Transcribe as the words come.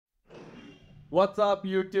What's up,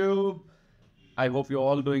 YouTube? I hope you're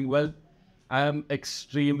all doing well. I am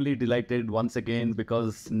extremely delighted once again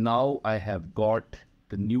because now I have got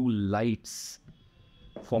the new lights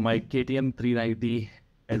for my KTM 390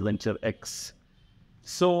 Adv-X.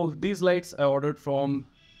 So these lights I ordered from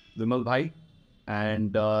Vimal Bhai,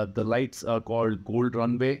 and the lights are called Gold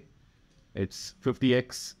Runway. It's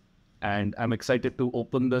 50X, and I'm excited to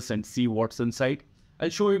open this and see what's inside. I'll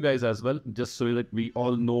show you guys as well, just so that we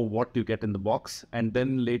all know what you get in the box, and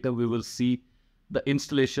then later we will see the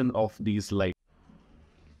installation of these lights.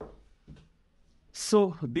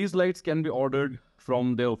 So these lights can be ordered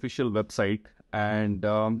from their official website, and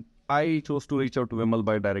I chose to reach out to Vimal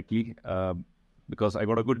Bhai directly because I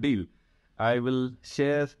got a good deal. I will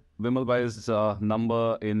share Vimal Bhai's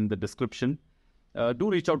number in the description. Do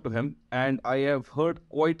reach out to him, and I have heard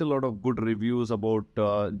quite a lot of good reviews about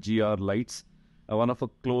GR lights. One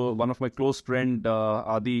of my close friend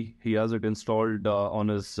Adi, he has it installed on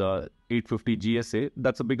his 850 GSA.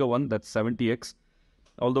 That's a bigger one. That's 70X.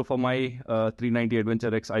 Although for my 390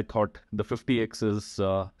 Adventure-X, I thought the 50X is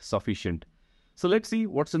sufficient. So let's see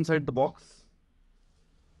what's inside the box.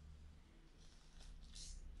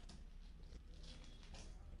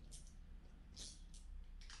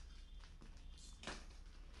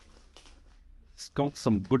 Got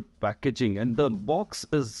some good packaging, and the box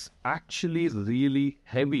is actually really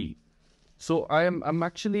heavy. So I'm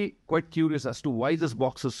actually quite curious as to why this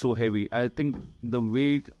box is so heavy. I think the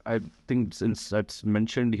weight, since that's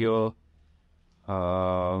mentioned here,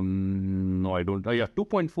 no, I don't. Oh yeah,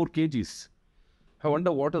 2.4 kgs. I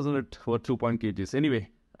wonder what isn't it for 2.0 kgs. Anyway,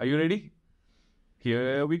 are you ready?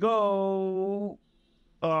 Here we go.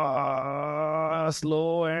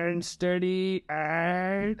 Slow and steady,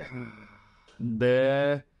 and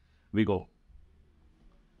there we go.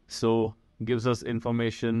 So gives us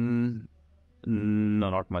information.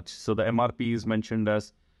 No, not much. So the MRP is mentioned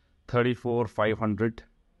as 34,500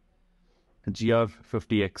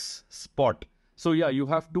 GR50X Spot. So yeah, you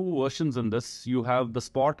have two versions in this. You have the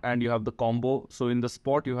Spot and you have the combo. So in the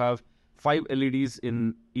Spot you have 5 LEDs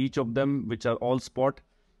in each of them, which are all Spot.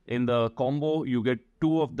 In the combo you get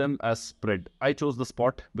 2 of them as spread. I chose the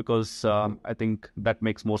Spot because I think that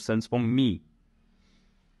makes more sense for me.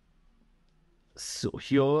 So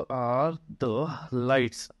here are the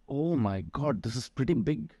lights. Oh my god, this is pretty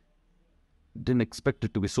big. Didn't expect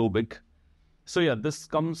it to be so big. So yeah, this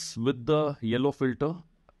comes with the yellow filter,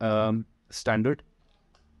 standard.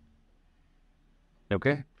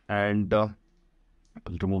 Okay, and I'll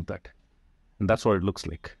remove that. And that's what it looks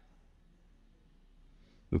like.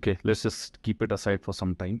 Okay, let's just keep it aside for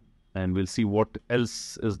some time, and we'll see what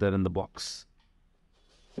else is there in the box.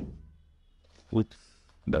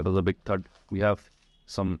 That was a big thud. We have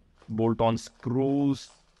some bolt-on screws.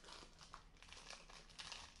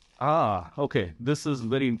 Okay. This is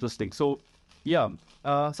very interesting. So, yeah.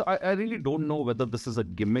 So I really don't know whether this is a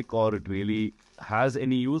gimmick or it really has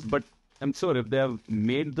any use. But I'm sure if they have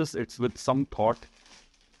made this, it's with some thought.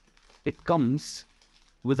 It comes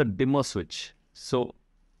with a dimmer switch. So,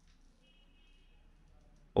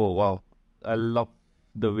 oh wow. I love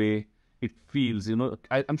the way it feels. You know,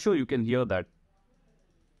 I'm sure you can hear that.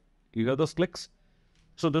 You hear those clicks?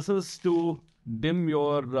 So this is to dim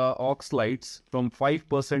your aux lights from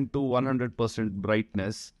 5% to 100%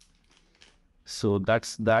 brightness. So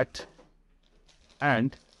that's that.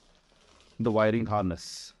 And the wiring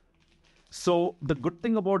harness. So the good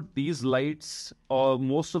thing about these lights, or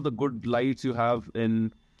most of the good lights you have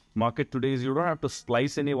in market today, is you don't have to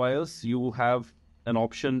splice any wires. You have an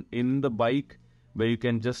option in the bike where you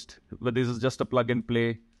can but this is just a plug and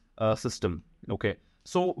play system. Okay.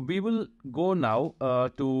 So we will go now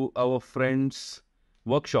to our friend's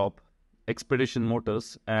workshop, Expedition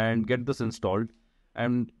Motors, and get this installed.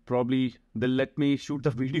 And probably they'll let me shoot the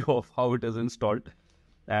video of how it is installed.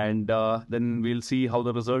 And then we'll see how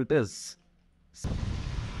the result is.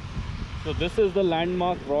 So this is the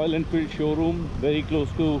landmark Royal Enfield showroom, very close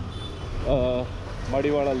to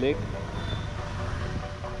Madiwada Lake.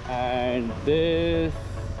 And this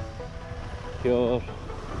here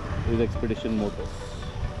is Expedition Motors.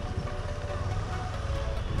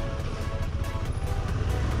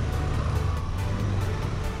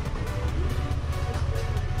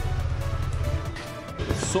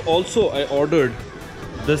 So also I ordered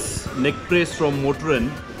this neck brace from Motorin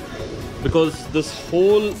because this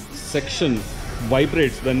whole section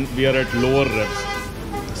vibrates when we are at lower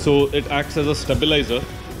revs. So it acts as a stabilizer.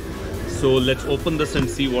 So let's open this and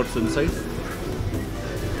see what's inside.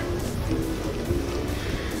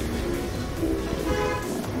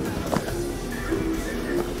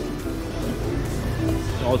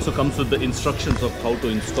 It also comes with the instructions of how to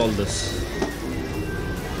install this.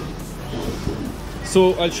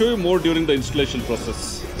 So I'll show you more during the installation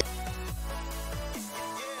process.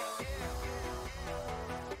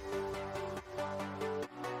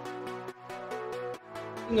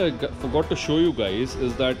 One thing I forgot to show you guys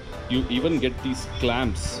is that you even get these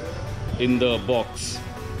clamps in the box,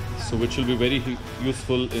 so which will be very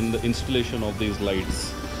useful in the installation of these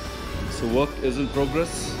lights. So work is in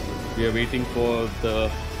progress. We are waiting for the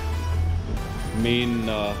main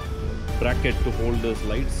bracket to hold those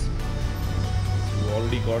lights. So we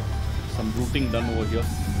already got some routing done over here.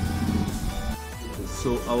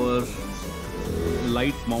 So our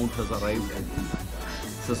light mount has arrived.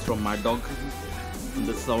 This is from Mad Dog. And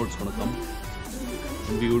this is how it's gonna come.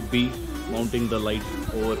 And we would be mounting the light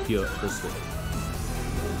over here this way,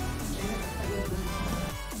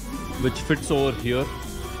 which fits over here.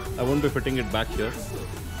 I won't be fitting it back here.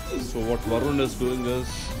 So what Varun is doing is,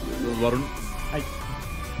 Varun, hi.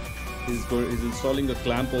 He's installing a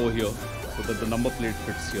clamp over here so that the number plate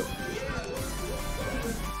fits here.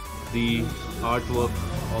 The artwork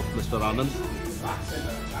of Mr. Anand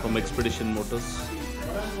from Expedition Motors.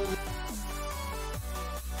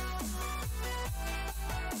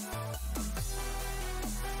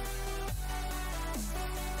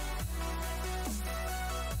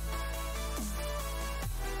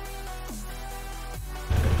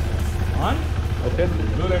 On. Okay.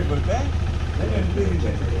 Blue light bರುತ್ತೆ, then increase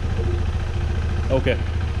intensity. Okay.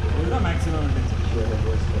 This is the maximum intensity.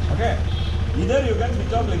 Okay. Either you can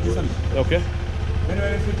switch off like this one. Okay. Then when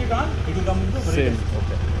you switch it on, it will come into Same. brightness.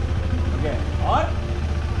 Okay. Okay. Or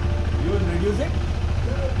you will reduce it.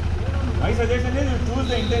 My suggestion is you choose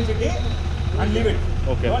the intensity and leave it.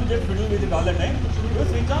 Okay. Don't just fiddle with it all the time. You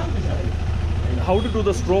switch on, switch off. How to do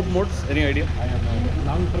the strobe modes? Any idea? I have no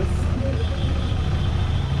long press.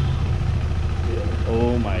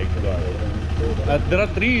 Oh my god. There are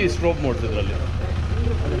 3 strobe modes in Rally.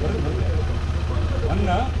 One,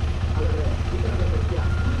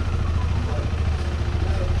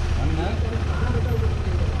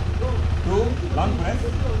 two, long press.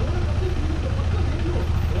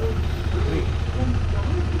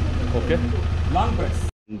 3. Okay. Long press.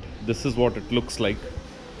 And this is what it looks like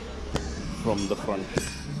from the front.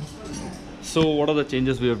 So what are the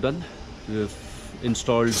changes we have done? We have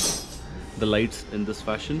installed the lights in this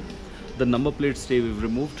fashion. The number plate stay we've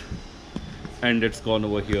removed, and it's gone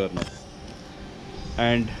over here now.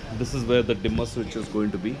 And this is where the dimmer switch is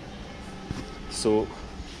going to be. So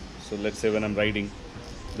let's say when I'm riding,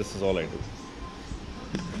 this is all I do.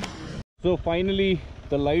 So finally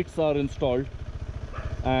the lights are installed,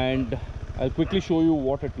 and I'll quickly show you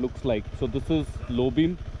what it looks like. So this is low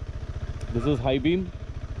beam, this is high beam,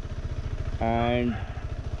 and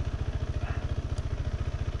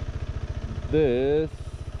this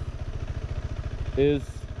is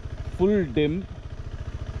full dim,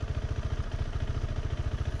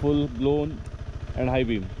 full blown, and high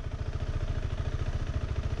beam.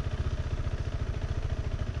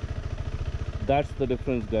 That's the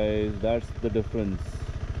difference, guys. That's the difference.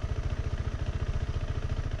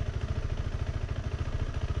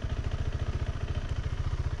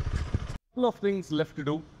 Couple of things left to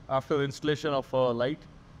do after the installation of a light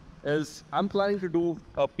is I'm planning to do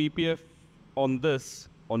a PPF on this,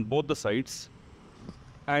 on both the sides,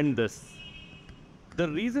 and this. The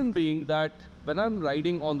reason being that when I'm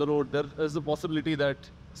riding on the road, there is a possibility that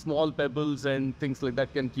small pebbles and things like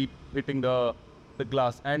that can keep hitting the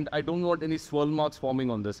glass, and I don't want any swirl marks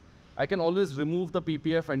forming on this. I can always remove the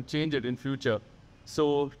PPF and change it in future.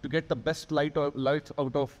 So to get the best light out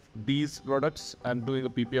of these products, I'm doing a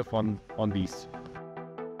PPF on these.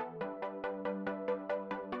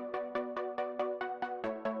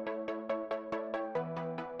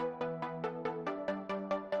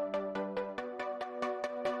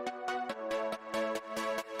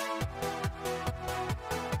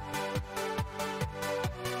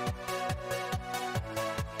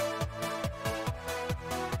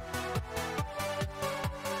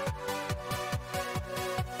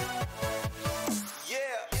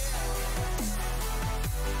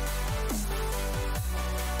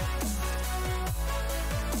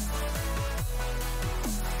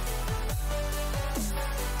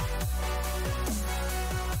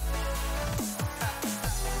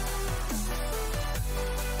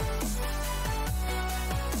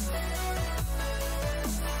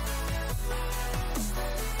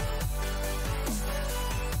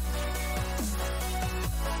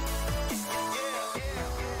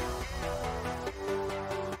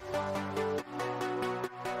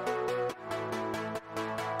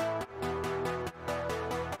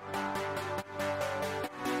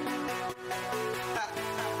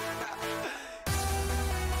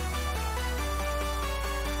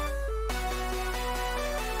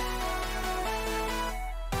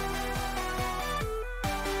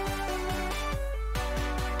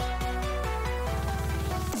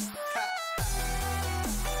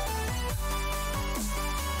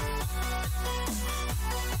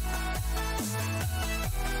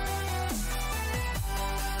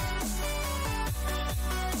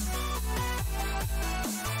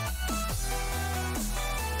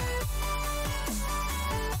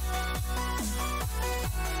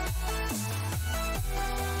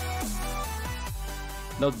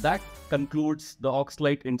 Now that concludes the aux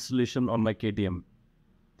light installation on my KTM.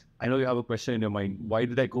 I know you have a question in your mind. Why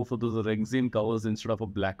did I go for those Rexine covers instead of a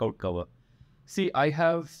blackout cover? See, I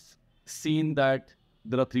have seen that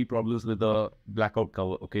there are 3 problems with the blackout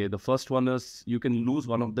cover. Okay, the first one is you can lose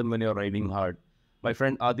one of them when you're riding hard. My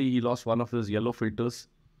friend Adi, he lost one of his yellow filters.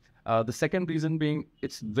 The second reason being,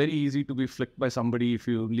 it's very easy to be flicked by somebody if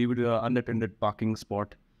you leave it in an unattended parking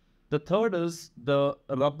spot. The third is the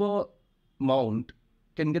rubber mount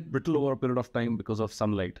can get brittle over a period of time because of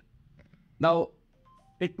sunlight. Now,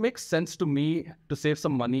 it makes sense to me to save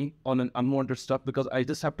some money on an unwanted stuff because I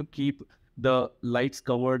just have to keep the lights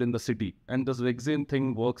covered in the city. And this Rexine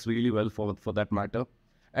thing works really well for that matter.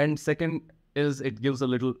 And second is it gives a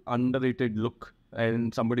little underrated look.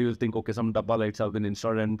 And somebody will think, okay, some dabba lights have been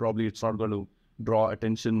installed and probably it's not going to draw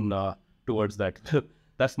attention towards that.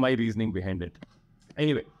 That's my reasoning behind it.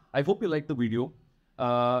 Anyway, I hope you liked the video.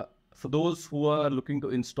 For those who are looking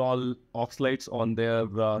to install aux lights on their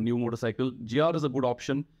new motorcycle, GR is a good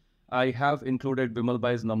option. I have included Vimal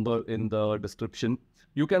Bhai's number in the description.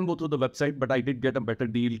 You can go through the website, but I did get a better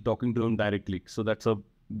deal talking to him directly. So that's a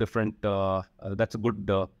different, that's a good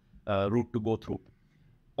route to go through.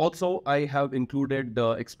 Also, I have included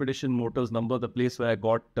the Expedition Motors number, the place where I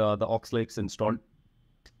got the aux lights installed.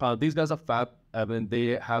 These guys are fab. I mean,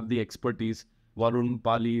 they have the expertise. Varun,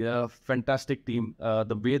 Pali, a fantastic team.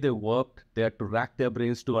 The way they worked, they had to rack their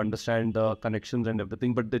brains to understand the connections and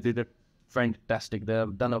everything, but they did it fantastic. They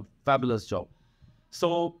have done a fabulous job.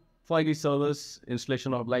 So, for service,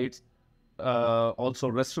 installation of lights, also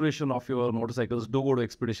restoration of your motorcycles, do go to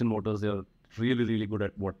Expedition Motors. They're really, really good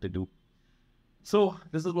at what they do. So,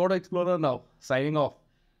 this is Motor Explorer now, signing off.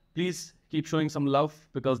 Please keep showing some love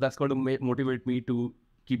because that's going to motivate me to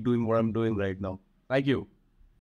keep doing what I'm doing right now. Thank you.